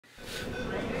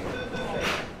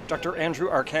Dr. Andrew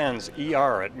Arcan's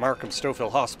ER at Markham Stouffville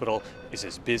Hospital is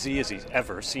as busy as he's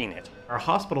ever seen it. Our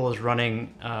hospital is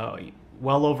running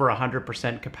well over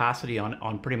 100% capacity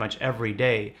on pretty much every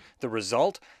day. The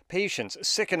result? Patients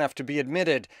sick enough to be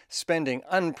admitted, spending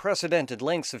unprecedented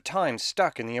lengths of time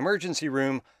stuck in the emergency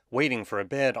room, waiting for a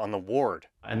bed on the ward.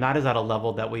 And that is at a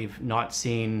level that we've not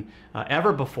seen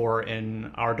ever before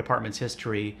in our department's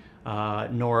history,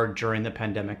 nor during the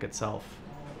pandemic itself.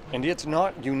 And it's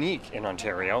not unique in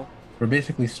Ontario. We're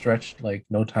basically stretched like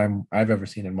no time I've ever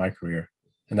seen in my career,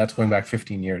 and that's going back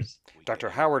 15 years. Dr.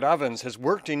 Howard Ovens has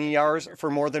worked in ERs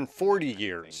for more than 40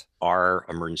 years. Our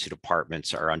emergency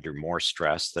departments are under more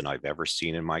stress than I've ever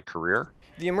seen in my career.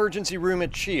 The emergency room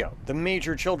at CHEO, the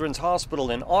major children's hospital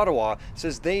in Ottawa,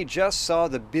 says they just saw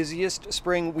the busiest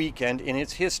spring weekend in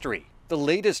its history. The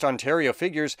latest Ontario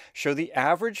figures show the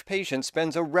average patient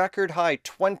spends a record high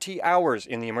 20 hours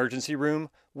in the emergency room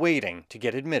waiting to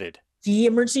get admitted. The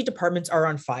emergency departments are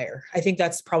on fire. I think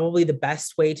that's probably the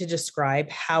best way to describe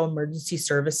how emergency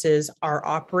services are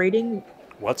operating.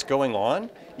 What's going on?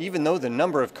 Even though the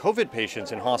number of COVID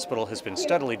patients in hospital has been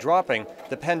steadily dropping,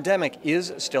 the pandemic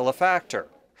is still a factor.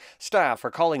 Staff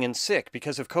are calling in sick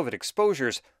because of COVID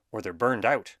exposures, or they're burned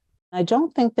out. I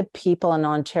don't think that people in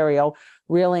Ontario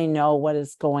really know what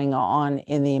is going on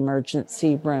in the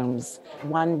emergency rooms.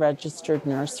 One registered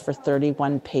nurse for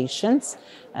 31 patients,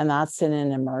 and that's in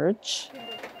an emerge.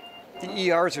 The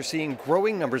ERs are seeing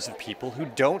growing numbers of people who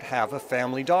don't have a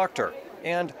family doctor,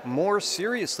 and more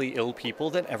seriously ill people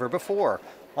than ever before,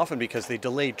 often because they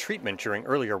delayed treatment during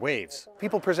earlier waves.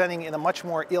 People presenting in a much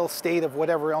more ill state of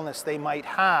whatever illness they might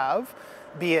have,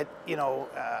 be it,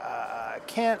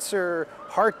 cancer,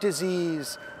 heart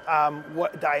disease,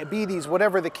 diabetes,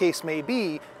 whatever the case may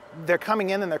be, they're coming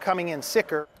in and they're coming in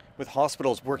sicker. With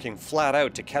hospitals working flat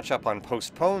out to catch up on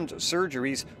postponed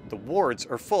surgeries, the wards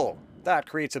are full. That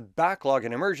creates a backlog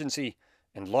in emergency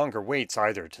and longer waits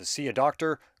either to see a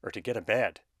doctor or to get a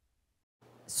bed.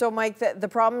 So, Mike, the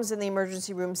problems in the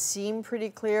emergency room seem pretty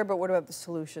clear, but what about the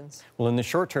solutions? Well, in the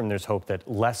short term, there's hope that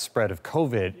less spread of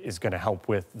COVID is going to help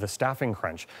with the staffing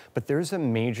crunch. But there's a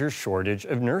major shortage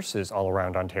of nurses all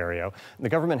around Ontario. The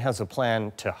government has a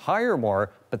plan to hire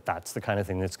more, but that's the kind of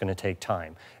thing that's going to take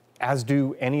time, as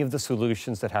do any of the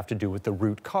solutions that have to do with the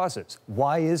root causes.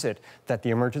 Why is it that the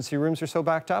emergency rooms are so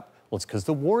backed up? Well, it's because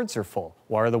the wards are full.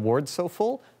 Why are the wards so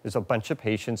full? There's a bunch of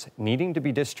patients needing to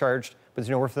be discharged, but there's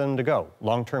nowhere for them to go.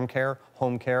 Long-term care,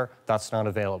 home care, that's not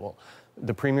available.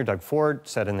 The Premier, Doug Ford,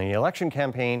 said in the election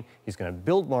campaign he's going to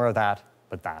build more of that,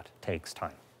 but that takes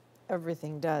time.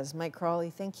 Everything does. Mike Crawley,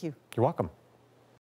 thank you. You're welcome.